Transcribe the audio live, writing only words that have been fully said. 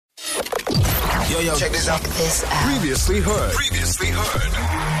Yo, check this out. Previously heard.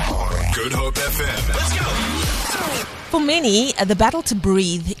 Good Hope FM. Let's go. For many, the battle to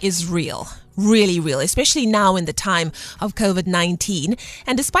breathe is real. Really real, especially now in the time of COVID-19.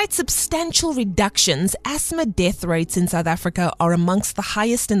 And despite substantial reductions, asthma death rates in South Africa are amongst the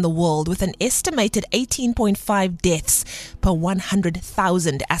highest in the world, with an estimated 18.5 deaths per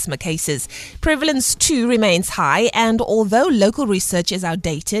 100,000 asthma cases. Prevalence too remains high, and although local research is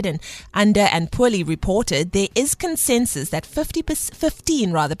outdated and under and poorly reported, there is consensus that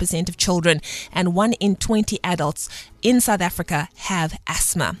 15% of children and 1 in 20 adults in South Africa have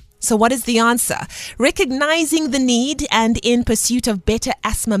asthma. So what is the answer? Recognizing the need and in pursuit of better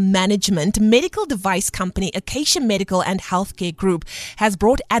asthma management, medical device company Akacia Medical and Healthcare Group has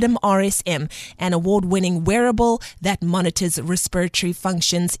brought ADAMM RSM, an award-winning wearable that monitors respiratory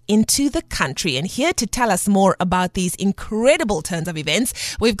functions, into the country. And here to tell us more about these incredible turns of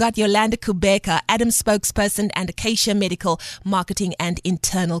events, we've got Yolanda Kubeka, ADAMM spokesperson and Akacia Medical Marketing and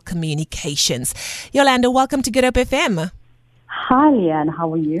Internal Communications. Yolanda, welcome to Good Hope FM. Hi, Leanne.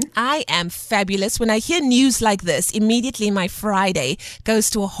 How are you? I am fabulous. When I hear news like this, immediately my Friday goes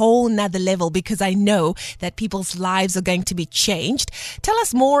to a whole nother level because I know that people's lives are going to be changed. Tell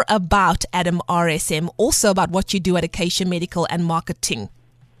us more about ADAMM RSM, also about what you do at Akacia Medical and Marketing.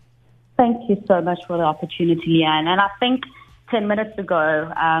 Thank you so much for the opportunity, Leanne. And I think 10 minutes ago,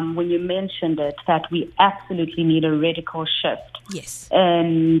 when you mentioned it, that we absolutely need a radical shift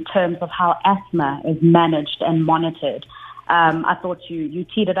in terms of how asthma is managed and monitored. I thought you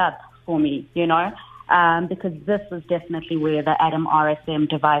teed it up for me, because this is definitely where the ADAMM RSM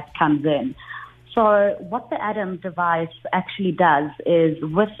device comes in. So what the ADAMM device actually does is,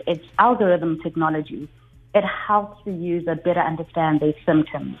 with its algorithm technology, it helps the user better understand their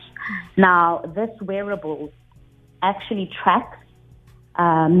symptoms. Now, this wearable actually tracks,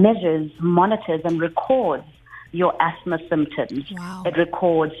 measures, monitors, and records your asthma symptoms. Wow. It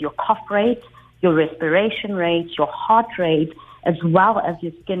records your cough rate, your respiration rate, your heart rate, as well as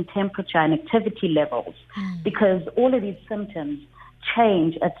your skin temperature and activity levels, because all of these symptoms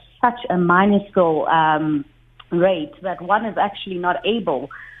change at such a minuscule rate that one is actually not able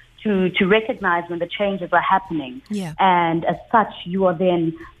to recognize when the changes are happening. Yeah. And as such, you are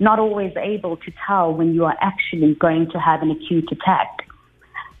then not always able to tell when you are actually going to have an acute attack.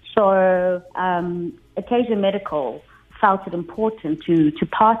 So Akacia Medical felt it important to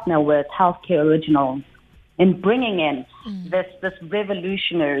partner with Healthcare Originals in bringing in this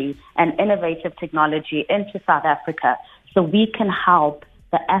revolutionary and innovative technology into South Africa so we can help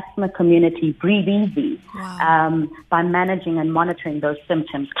the asthma community breathe easy by managing and monitoring those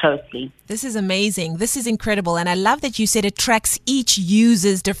symptoms closely. This is amazing. This is incredible. And I love that you said it tracks each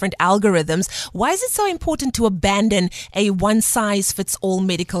user's different algorithms. Why is it so important to abandon a one-size-fits-all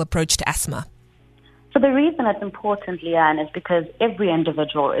medical approach to asthma? So the reason it's important, Leanne, is because every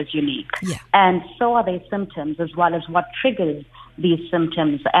individual is unique. Yeah. And so are their symptoms, as well as what triggers these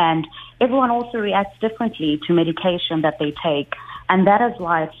symptoms. And everyone also reacts differently to medication that they take. And that is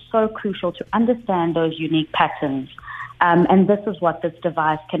why it's so crucial to understand those unique patterns. And this is what this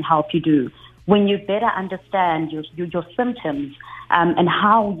device can help you do. When you better understand your symptoms and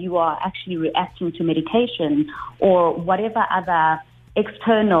how you are actually reacting to medication or whatever other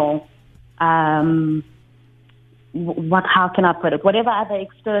external how can I put it? Whatever other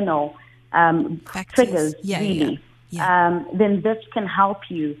external triggers, then this can help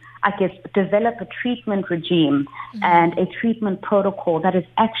you, I guess, develop a treatment regime and a treatment protocol that is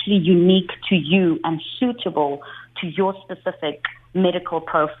actually unique to you and suitable to your specific medical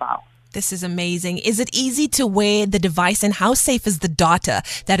profile. This is amazing. Is it easy to wear the device, and how safe is the data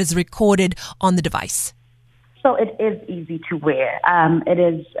that is recorded on the device? So it is easy to wear. It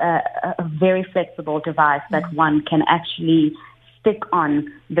is a very flexible device that one can actually stick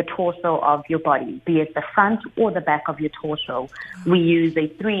on the torso of your body, be it the front or the back of your torso. We use a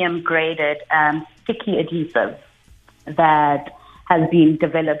 3M graded sticky adhesive that has been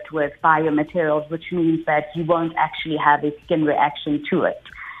developed with biomaterials, which means that you won't actually have a skin reaction to it.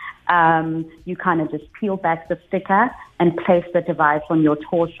 You kind of just peel back the sticker and place the device on your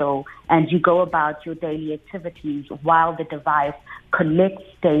torso, and you go about your daily activities while the device collects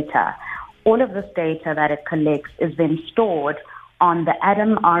data. All of this data that it collects is then stored on the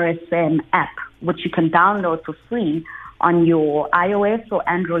ADAMM RSM app, which you can download for free on your iOS or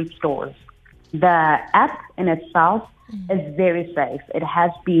Android stores. The app in itself is very safe. It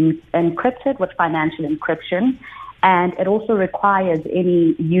has been encrypted with financial encryption, and it also requires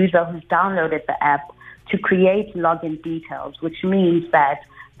any user who's downloaded the app to create login details, which means that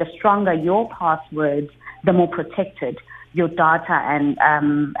the stronger your passwords, the more protected your data and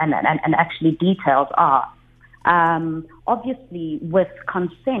actually details are. Obviously, with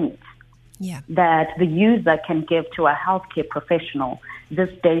consent that the user can give to a healthcare professional, this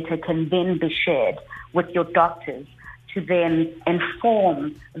data can then be shared with your doctors to then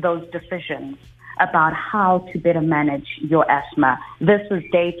inform those decisions about how to better manage your asthma. This is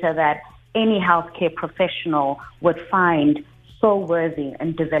data that any healthcare professional would find so worthy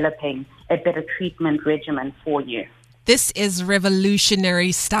in developing a better treatment regimen for you. This is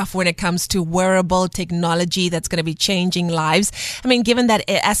revolutionary stuff when it comes to wearable technology that's going to be changing lives. I mean, given that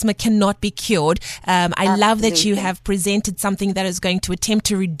asthma cannot be cured, I love that you have presented something that is going to attempt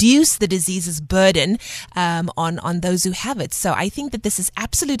to reduce the disease's burden on those who have it. So I think that this is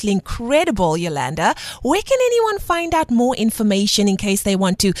absolutely incredible, Yolanda. Where can anyone find out more information in case they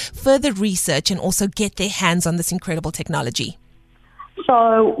want to further research and also get their hands on this incredible technology?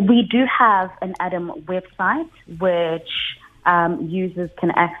 So we do have an ADAMM website, which users can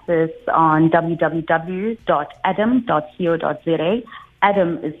access on www.adamm.co.za.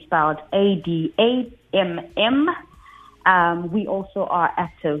 ADAMM is spelled ADAMM. We also are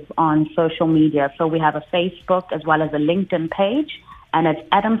active on social media. So we have a Facebook as well as a LinkedIn page, and it's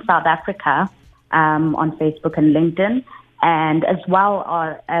ADAMM South Africa on Facebook and LinkedIn, and as well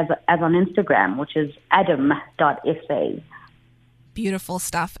as on Instagram, which is adamm.sa. Beautiful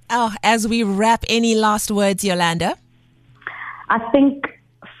stuff. Oh, as we wrap, any last words, Yolanda? I think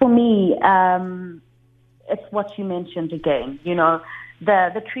for me, it's what you mentioned again. You know,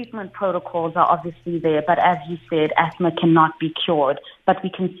 the treatment protocols are obviously there, but as you said, asthma cannot be cured. But we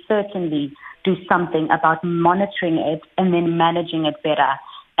can certainly do something about monitoring it and then managing it better.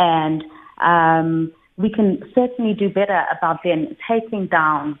 And we can certainly do better about then taking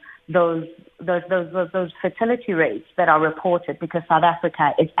down those fertility rates that are reported, because South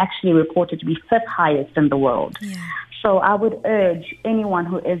Africa is actually reported to be 5th highest in the world. Yeah. So I would urge anyone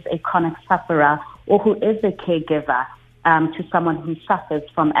who is a chronic sufferer or who is a caregiver to someone who suffers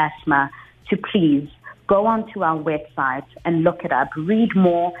from asthma to please go onto our website and look it up, read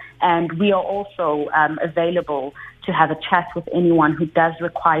more, and we are also available to have a chat with anyone who does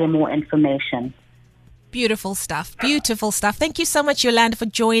require more information. Beautiful stuff. Beautiful stuff. Thank you so much, Yolanda, for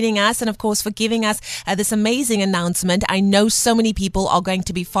joining us and, of course, for giving us this amazing announcement. I know so many people are going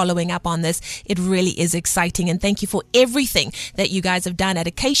to be following up on this. It really is exciting. And thank you for everything that you guys have done at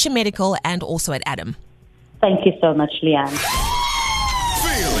Akacia Medical and also at ADAMM. Thank you so much, Leanne.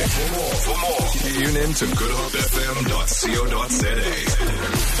 Feel it. For more, tune in to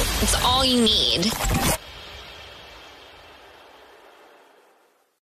goodhopefm.co.za. It's all you need.